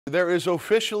There is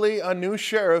officially a new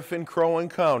sheriff in Crow Wing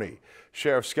County.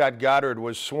 Sheriff Scott Goddard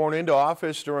was sworn into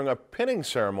office during a pinning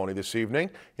ceremony this evening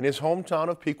in his hometown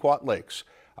of Pequot Lakes.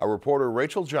 Our reporter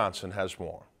Rachel Johnson has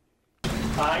more.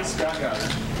 I, Scott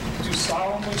Goddard, do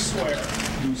solemnly swear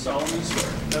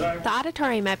that I... The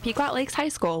auditorium at Pequot Lakes High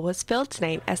School was filled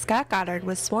tonight as Scott Goddard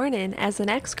was sworn in as the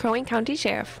next Crow Wing County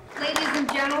Sheriff. Ladies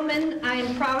and gentlemen, I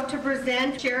am proud to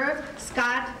present Sheriff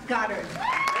Scott Goddard.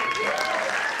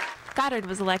 Goddard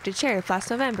was elected sheriff last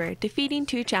November, defeating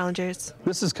two challengers.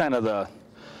 This is kind of the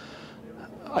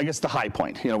high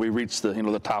point. We reached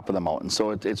the top of the mountain,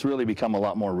 so it's really become a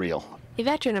lot more real. A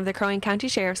veteran of the Crow Wing County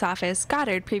Sheriff's Office,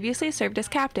 Goddard previously served as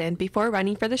captain before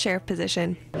running for the sheriff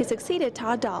position. He succeeded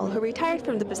Todd Dahl, who retired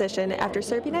from the position after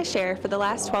serving as sheriff for the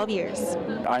last 12 years.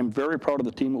 I'm very proud of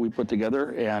the team that we put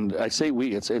together, and I say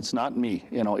we, it's not me.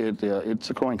 It's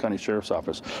the Crow Wing County Sheriff's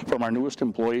Office. From our newest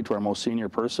employee to our most senior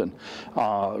person,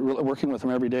 really working with them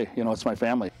every day. It's my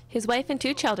family. His wife and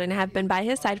two children have been by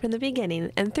his side from the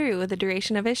beginning and through the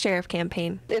duration of his sheriff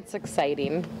campaign. It's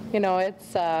exciting.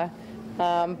 It's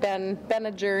been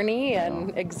a journey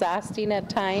and exhausting at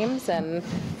times and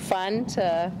fun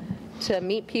to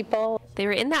meet people. They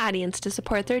were in the audience to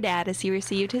support their dad as he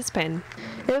received his pin.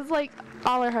 It was like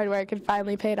all our hard work had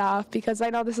finally paid off, because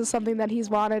I know this is something that he's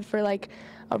wanted for like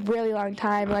a really long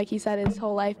time, like he said, his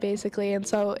whole life basically, and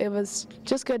so it was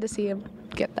just good to see him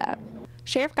get that.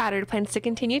 Sheriff Goddard plans to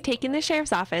continue taking the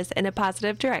sheriff's office in a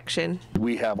positive direction.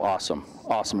 We have awesome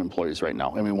employees right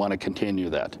now, and we want to continue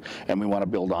that, and we want to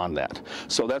build on that.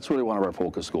 So that's really one of our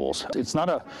focus goals. It's not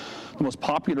the most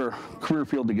popular career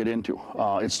field to get into.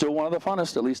 It's still one of the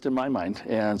funnest, at least in my mind.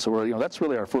 And so that's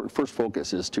really our first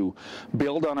focus, is to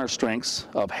build on our strengths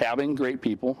of having great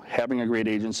people, having a great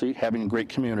agency, having a great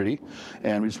community,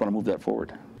 and we just want to move that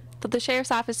forward. Though the sheriff's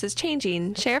office is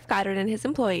changing, Sheriff Goddard and his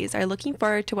employees are looking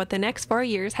forward to what the next 4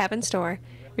 years have in store.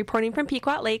 Reporting from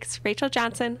Pequot Lakes, Rachel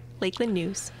Johnson, Lakeland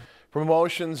News.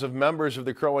 Promotions of members of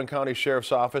the Crow Wing County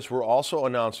Sheriff's Office were also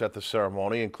announced at the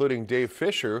ceremony, including Dave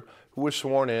Fisher, who was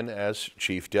sworn in as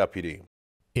Chief Deputy.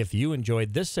 If you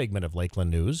enjoyed this segment of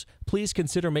Lakeland News, please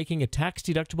consider making a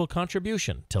tax-deductible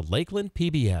contribution to Lakeland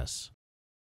PBS.